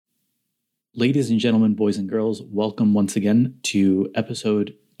Ladies and gentlemen, boys and girls, welcome once again to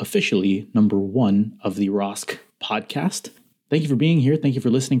episode officially number 1 of the Rosk podcast. Thank you for being here. Thank you for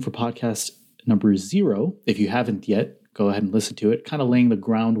listening for podcast number 0. If you haven't yet, go ahead and listen to it, kind of laying the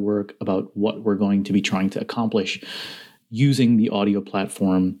groundwork about what we're going to be trying to accomplish using the audio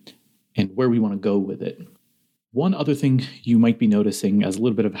platform and where we want to go with it. One other thing you might be noticing as a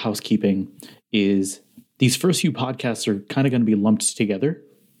little bit of housekeeping is these first few podcasts are kind of going to be lumped together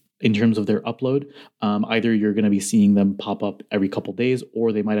in terms of their upload. Either you're going to be seeing them pop up every couple days,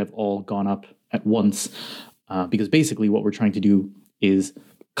 or they might have all gone up at once, because basically what we're trying to do is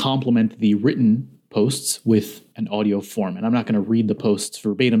complement the written posts with an audio form. And I'm not going to read the posts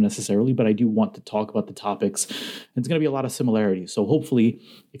verbatim necessarily, but I do want to talk about the topics. And it's going to be a lot of similarities. So hopefully,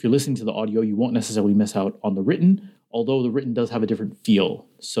 if you're listening to the audio, you won't necessarily miss out on the written, although the written does have a different feel.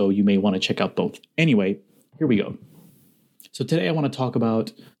 So you may want to check out both. Anyway, here we go. So today I want to talk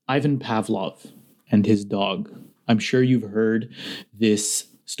about Ivan Pavlov and his dog. I'm sure you've heard this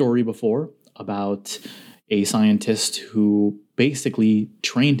story before about a scientist who basically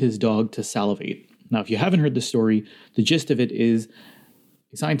trained his dog to salivate. Now, if you haven't heard the story, the gist of it is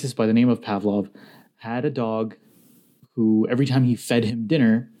a scientist by the name of Pavlov had a dog who every time he fed him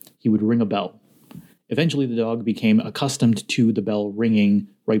dinner, he would ring a bell. Eventually, the dog became accustomed to the bell ringing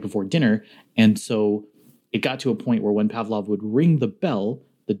right before dinner, and so it got to a point where when Pavlov would ring the bell,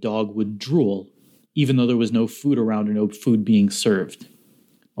 the dog would drool, even though there was no food around or no food being served.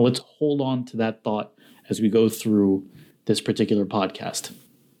 Now, let's hold on to that thought as we go through this particular podcast.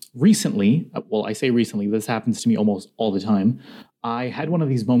 Recently, well, I say recently, this happens to me almost all the time. I had one of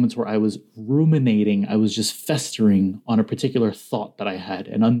these moments where I was ruminating, I was just festering on a particular thought that I had,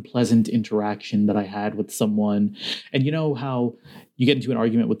 an unpleasant interaction that I had with someone. And you know how you get into an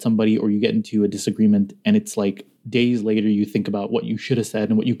argument with somebody or you get into a disagreement and it's like days later you think about what you should have said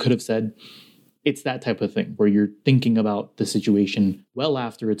and what you could have said? It's that type of thing where you're thinking about the situation well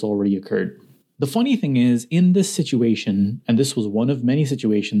after it's already occurred. The funny thing is, in this situation, and this was one of many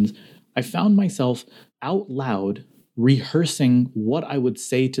situations, I found myself out loud rehearsing what I would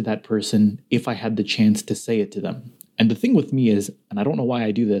say to that person if I had the chance to say it to them. And the thing with me is, and I don't know why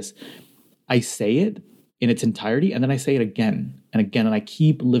I do this, I say it in its entirety and then I say it again and again, and I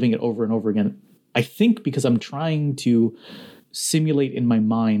keep living it over and over again. I think because I'm trying to simulate in my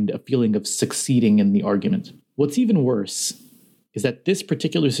mind a feeling of succeeding in the argument. What's even worse is that this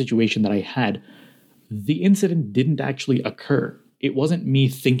particular situation that I had, the incident didn't actually occur. It wasn't me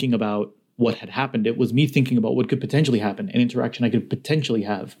thinking about what had happened. It was me thinking about what could potentially happen, an interaction I could potentially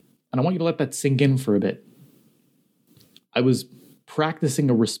have. And I want you to let that sink in for a bit. I was practicing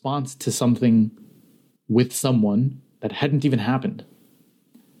a response to something with someone that hadn't even happened.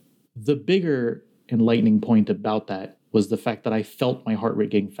 The bigger enlightening point about that was the fact that I felt my heart rate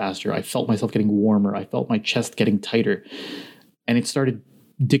getting faster. I felt myself getting warmer. I felt my chest getting tighter. And it started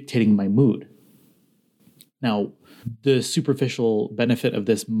dictating my mood. Now, the superficial benefit of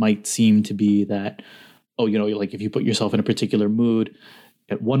this might seem to be that, like if you put yourself in a particular mood,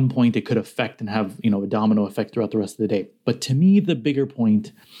 at one point it could affect and have, a domino effect throughout the rest of the day. But to me, the bigger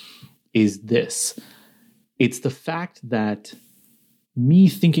point is this. It's the fact that me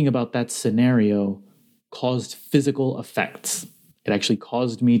thinking about that scenario caused physical effects. It actually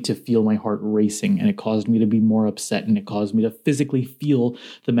caused me to feel my heart racing, and it caused me to be more upset, and it caused me to physically feel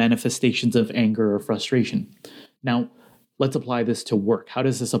the manifestations of anger or frustration. Now, let's apply this to work. How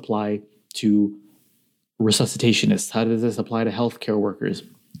does this apply to resuscitationists? How does this apply to healthcare workers?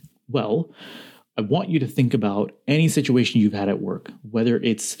 Well, I want you to think about any situation you've had at work, whether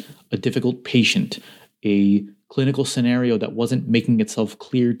it's a difficult patient, a clinical scenario that wasn't making itself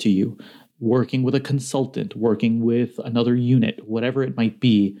clear to you, working with a consultant, working with another unit, whatever it might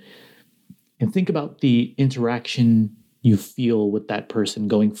be, and think about the interaction you feel with that person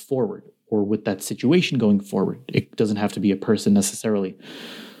going forward or with that situation going forward. It doesn't have to be a person necessarily.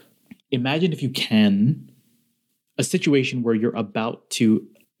 Imagine, if you can, a situation where you're about to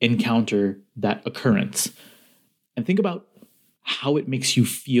encounter that occurrence, and think about how it makes you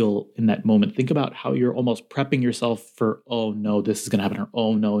feel in that moment. Think about how you're almost prepping yourself for, oh no, this is going to happen, or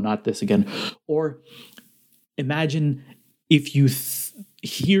oh no, not this again. Or imagine if you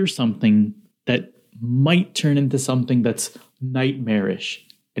hear something that might turn into something that's nightmarish,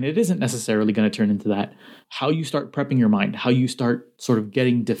 and it isn't necessarily going to turn into that. How you start prepping your mind, how you start sort of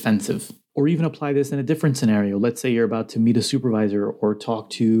getting defensive. Or even apply this in a different scenario. Let's say you're about to meet a supervisor or talk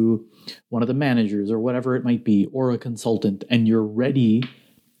to one of the managers or whatever it might be, or a consultant, and you're ready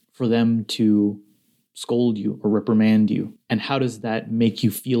for them to scold you or reprimand you. And how does that make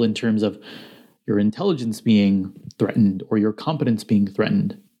you feel in terms of your intelligence being threatened or your competence being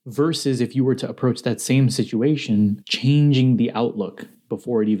threatened? versus if you were to approach that same situation, changing the outlook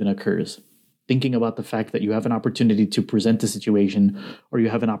before it even occurs. Thinking about the fact that you have an opportunity to present a situation or you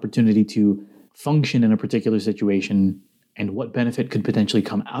have an opportunity to function in a particular situation and what benefit could potentially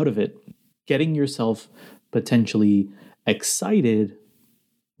come out of it. Getting yourself potentially excited,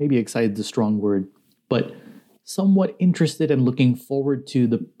 maybe excited is a strong word, but somewhat interested and looking forward to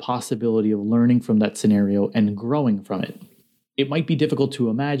the possibility of learning from that scenario and growing from it. It might be difficult to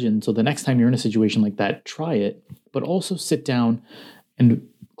imagine, so the next time you're in a situation like that, try it, but also sit down and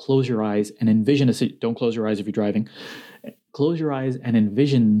close your eyes and envision don't close your eyes if you're driving. Close your eyes and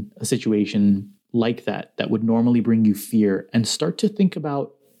envision a situation like that would normally bring you fear, and start to think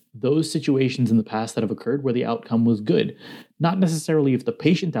about those situations in the past that have occurred where the outcome was good. Not necessarily if the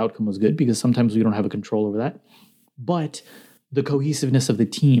patient outcome was good, because sometimes we don't have a control over that, but the cohesiveness of the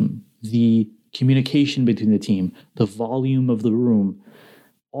team, the communication between the team, the volume of the room,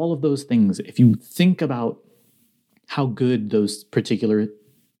 all of those things. If you think about how good those particular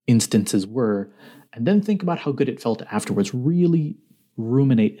instances were, and then think about how good it felt afterwards, really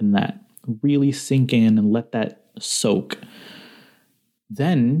ruminate in that, really sink in and let that soak.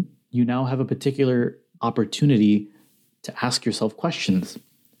 Then you now have a particular opportunity to ask yourself questions.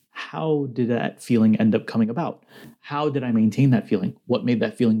 How did that feeling end up coming about? How did I maintain that feeling? What made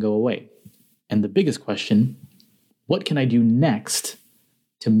that feeling go away? And the biggest question, what can I do next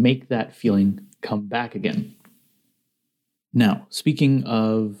to make that feeling come back again? Now, speaking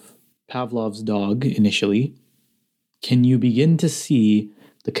of Pavlov's dog initially, can you begin to see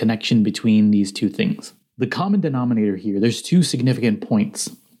the connection between these two things? The common denominator here, there's two significant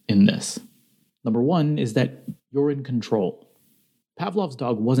points in this. Number one is that you're in control. Pavlov's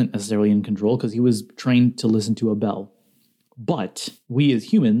dog wasn't necessarily in control because he was trained to listen to a bell. But we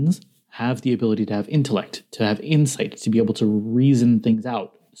as humans have the ability to have intellect, to have insight, to be able to reason things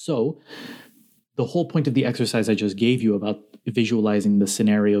out. So the whole point of the exercise I just gave you about visualizing the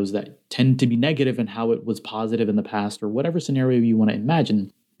scenarios that tend to be negative and how it was positive in the past, or whatever scenario you want to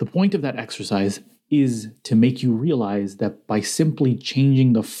imagine, the point of that exercise is to make you realize that by simply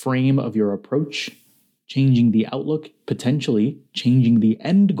changing the frame of your approach, changing the outlook, potentially changing the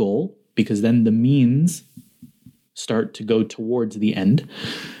end goal, because then the means start to go towards the end,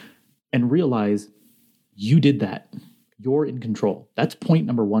 and realize you did that. You're in control. That's point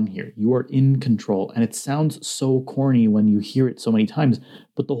number one here. You are in control. And it sounds so corny when you hear it so many times,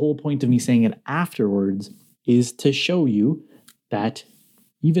 but the whole point of me saying it afterwards is to show you that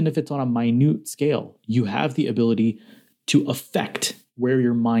even if it's on a minute scale, you have the ability to affect where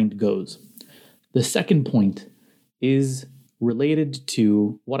your mind goes. The second point is related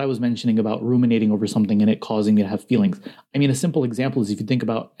to what I was mentioning about ruminating over something and it causing you to have feelings. I mean, a simple example is if you think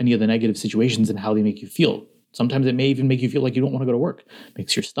about any of the negative situations and how they make you feel. Sometimes it may even make you feel like you don't want to go to work.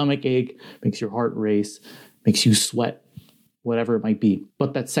 Makes your stomach ache, makes your heart race, makes you sweat, whatever it might be.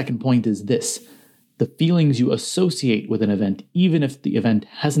 But that second point is this. The feelings you associate with an event, even if the event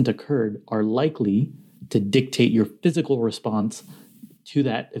hasn't occurred, are likely to dictate your physical response to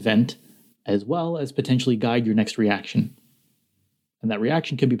that event, as well as potentially guide your next reaction. And that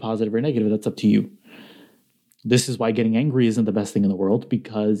reaction can be positive or negative. That's up to you. This is why getting angry isn't the best thing in the world,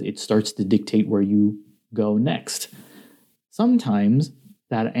 because it starts to dictate where you go next. Sometimes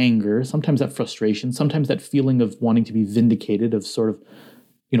that anger, sometimes that frustration, sometimes that feeling of wanting to be vindicated, of sort of,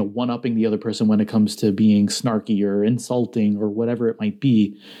 one-upping the other person when it comes to being snarky or insulting or whatever it might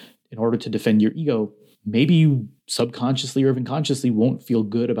be in order to defend your ego. Maybe you subconsciously or even consciously won't feel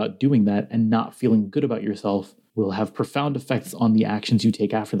good about doing that, and not feeling good about yourself will have profound effects on the actions you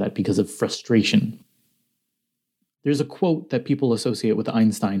take after that because of frustration. There's a quote that people associate with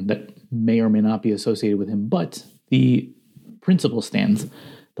Einstein that may or may not be associated with him, but the principle stands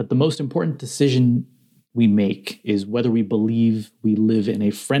that the most important decision we make is whether we believe we live in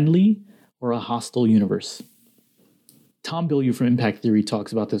a friendly or a hostile universe. Tom Bilyeu from Impact Theory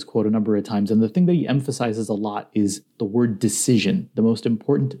talks about this quote a number of times, and the thing that he emphasizes a lot is the word decision, the most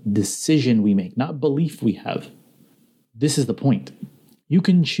important decision we make, not belief we have. This is the point. You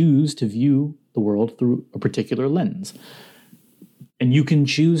can choose to view the world through a particular lens, and you can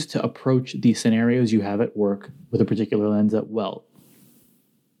choose to approach the scenarios you have at work with a particular lens as well.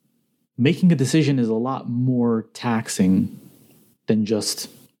 Making a decision is a lot more taxing than just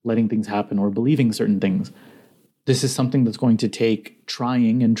letting things happen or believing certain things. This is something that's going to take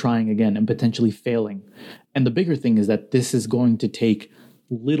trying and trying again and potentially failing. And the bigger thing is that this is going to take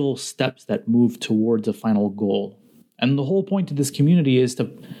little steps that move towards a final goal. And the whole point of this community is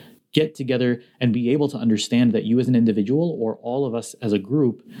to get together and be able to understand that you as an individual, or all of us as a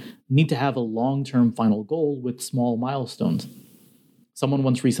group, need to have a long-term final goal with small milestones. Someone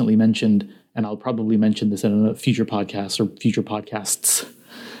once recently mentioned, and I'll probably mention this in a future podcast or future podcasts,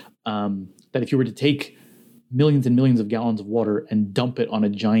 that if you were to take millions and millions of gallons of water and dump it on a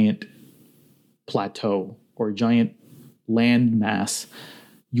giant plateau or a giant land mass,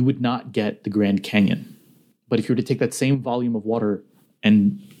 you would not get the Grand Canyon. But if you were to take that same volume of water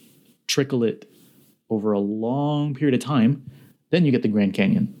and trickle it over a long period of time, then you get the Grand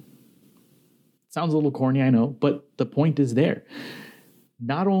Canyon. Sounds a little corny, I know, but the point is there.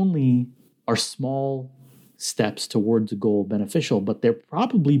 Not only are small steps towards a goal beneficial, but they're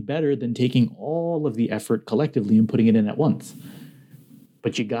probably better than taking all of the effort collectively and putting it in at once.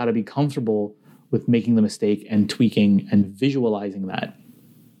 But you got to be comfortable with making the mistake and tweaking and visualizing that.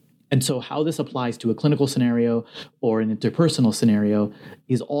 And so how this applies to a clinical scenario or an interpersonal scenario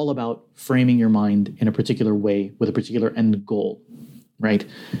is all about framing your mind in a particular way with a particular end goal, right?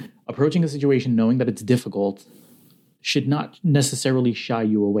 Approaching a situation knowing that it's difficult should not necessarily shy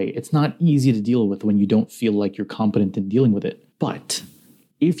you away. It's not easy to deal with when you don't feel like you're competent in dealing with it. But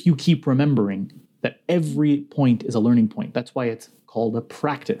if you keep remembering that every point is a learning point, that's why it's called a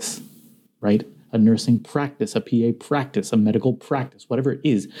practice, right? A nursing practice, a PA practice, a medical practice, whatever it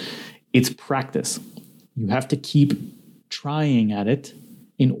is, it's practice. You have to keep trying at it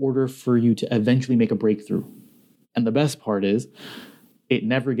in order for you to eventually make a breakthrough. And the best part is, it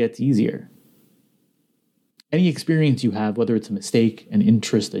never gets easier. Any experience you have, whether it's a mistake, an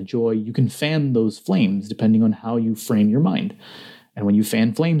interest, a joy, you can fan those flames depending on how you frame your mind. And when you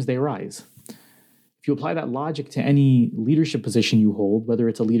fan flames, they rise. If you apply that logic to any leadership position you hold, whether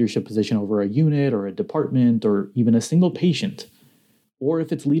it's a leadership position over a unit or a department or even a single patient, or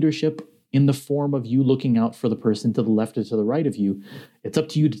if it's leadership in the form of you looking out for the person to the left or to the right of you, it's up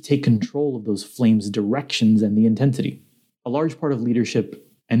to you to take control of those flames' directions and the intensity. A large part of leadership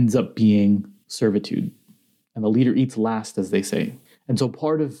ends up being servitude, and the leader eats last, as they say. And so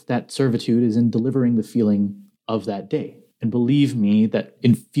part of that servitude is in delivering the feeling of that day. And believe me, that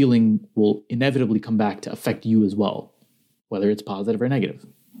feeling will inevitably come back to affect you as well, whether it's positive or negative.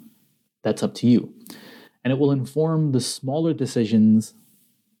 That's up to you. And it will inform the smaller decisions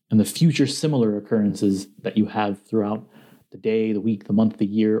and the future similar occurrences that you have throughout the day, the week, the month, the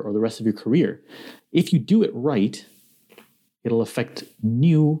year, or the rest of your career. If you do it right, it'll affect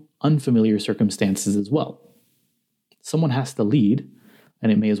new, unfamiliar circumstances as well. Someone has to lead,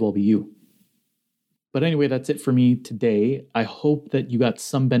 and it may as well be you. But anyway, that's it for me today. I hope that you got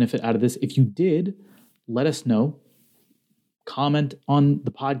some benefit out of this. If you did, let us know. Comment on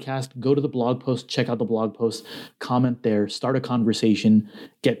the podcast, go to the blog post, check out the blog post, comment there, start a conversation,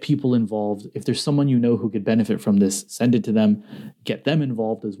 get people involved. If there's someone you know who could benefit from this, send it to them, get them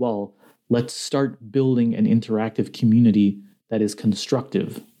involved as well. Let's start building an interactive community that is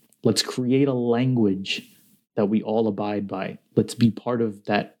constructive. Let's create a language that we all abide by. Let's be part of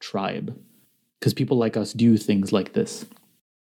that tribe. Because people like us do things like this.